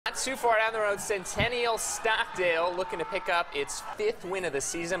Not too far down the road, Centennial Stockdale looking to pick up its 5th win of the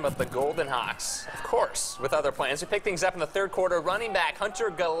season, but the Golden Hawks, of course, with other plans to pick things up in the third quarter. Running back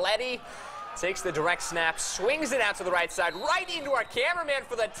Hunter Galletti takes the direct snap, swings it out to the right side, right into our cameraman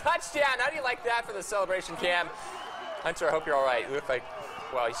for the touchdown. How do you like that for the celebration, Cam? Hunter, I hope you're all right. You look like,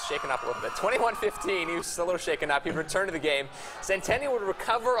 well, he's shaken up a little bit. 21-15, he was a little shaken up. He'd return to the game. Centennial would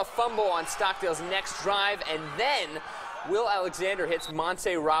recover a fumble on Stockdale's next drive, and then Will Alexander hits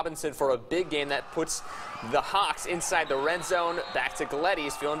Monte Robinson for a big game that puts the Hawks inside the red zone. Back to Galletti,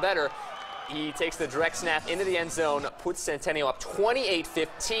 he's feeling better. He takes the direct snap into the end zone, puts Centennial up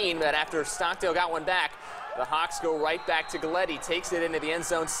 28-15, but after Stockdale got one back, the Hawks go right back to Galletti, takes it into the end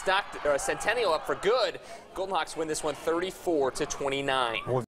zone. Centennial up for good. Golden Hawks win this one 34-29.